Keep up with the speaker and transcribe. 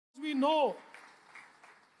we know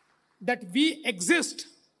that we exist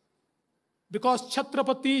because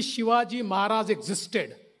Chhatrapati Shivaji Maharaj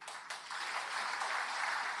existed.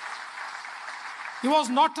 He was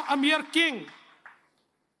not a mere king,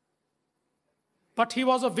 but he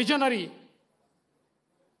was a visionary.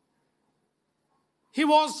 He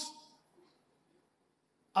was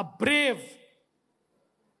a brave,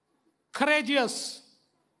 courageous,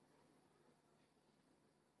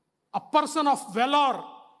 a person of valor,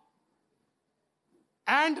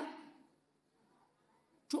 and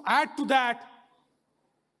to add to that,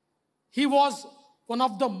 he was one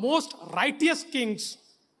of the most righteous kings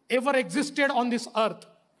ever existed on this earth.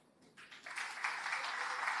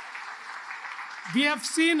 We have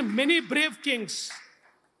seen many brave kings.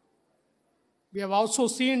 We have also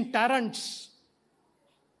seen tyrants.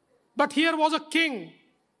 But here was a king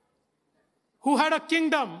who had a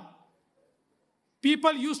kingdom.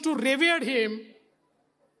 People used to revere him,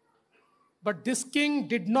 but this king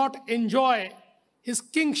did not enjoy his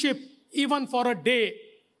kingship even for a day.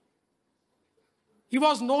 He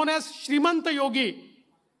was known as Shrimanta Yogi.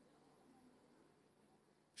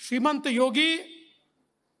 Shrimanta Yogi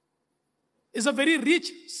is a very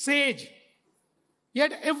rich sage. He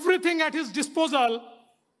had everything at his disposal,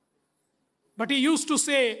 but he used to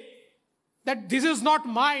say that this is not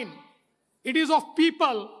mine, it is of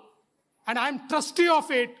people, and I'm trustee of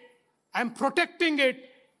it, I'm protecting it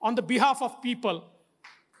on the behalf of people.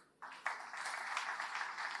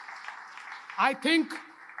 I think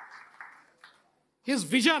his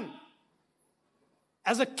vision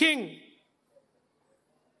as a king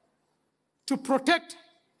to protect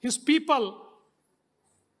his people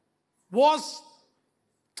was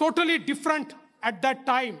totally different at that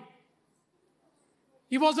time.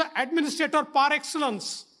 He was an administrator par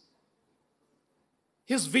excellence.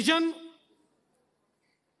 His vision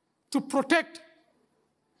to protect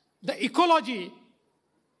the ecology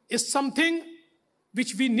is something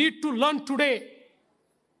which we need to learn today.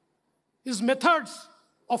 His methods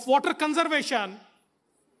of water conservation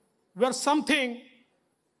were something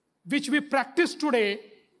which we practice today.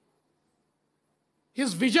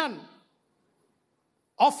 His vision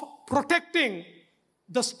of protecting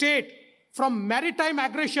the state from maritime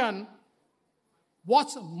aggression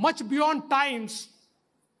was much beyond times.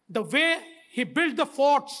 The way he built the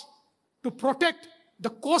forts to protect the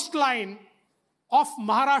coastline of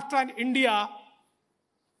Maharashtra and India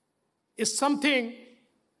is something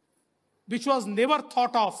which was never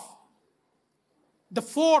thought of. The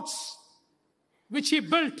forts which he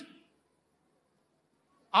built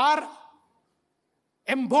are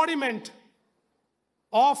embodiment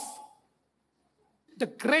of the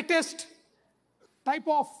greatest type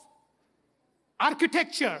of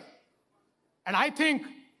architecture. And I think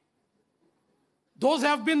those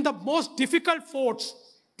have been the most difficult forts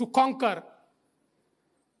to conquer.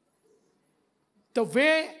 The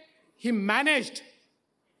way he managed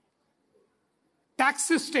tax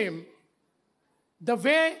system, the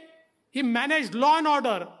way he managed law and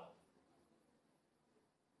order,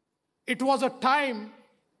 it was a time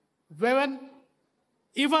when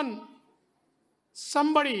even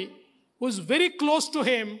somebody who was very close to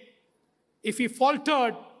him, if he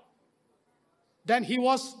faltered, then he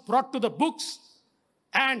was brought to the books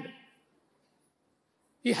and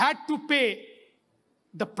he had to pay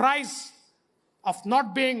the price of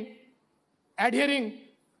not adhering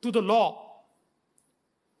to the law.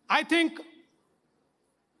 I think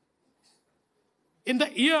in the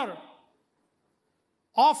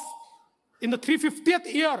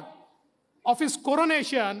 350th year of his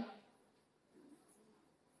coronation,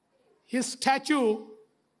 his statue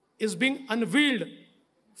is being unveiled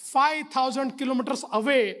 5,000 kilometers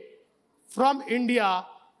away from India,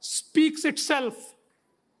 speaks itself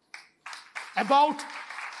about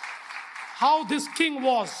how this king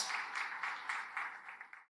was.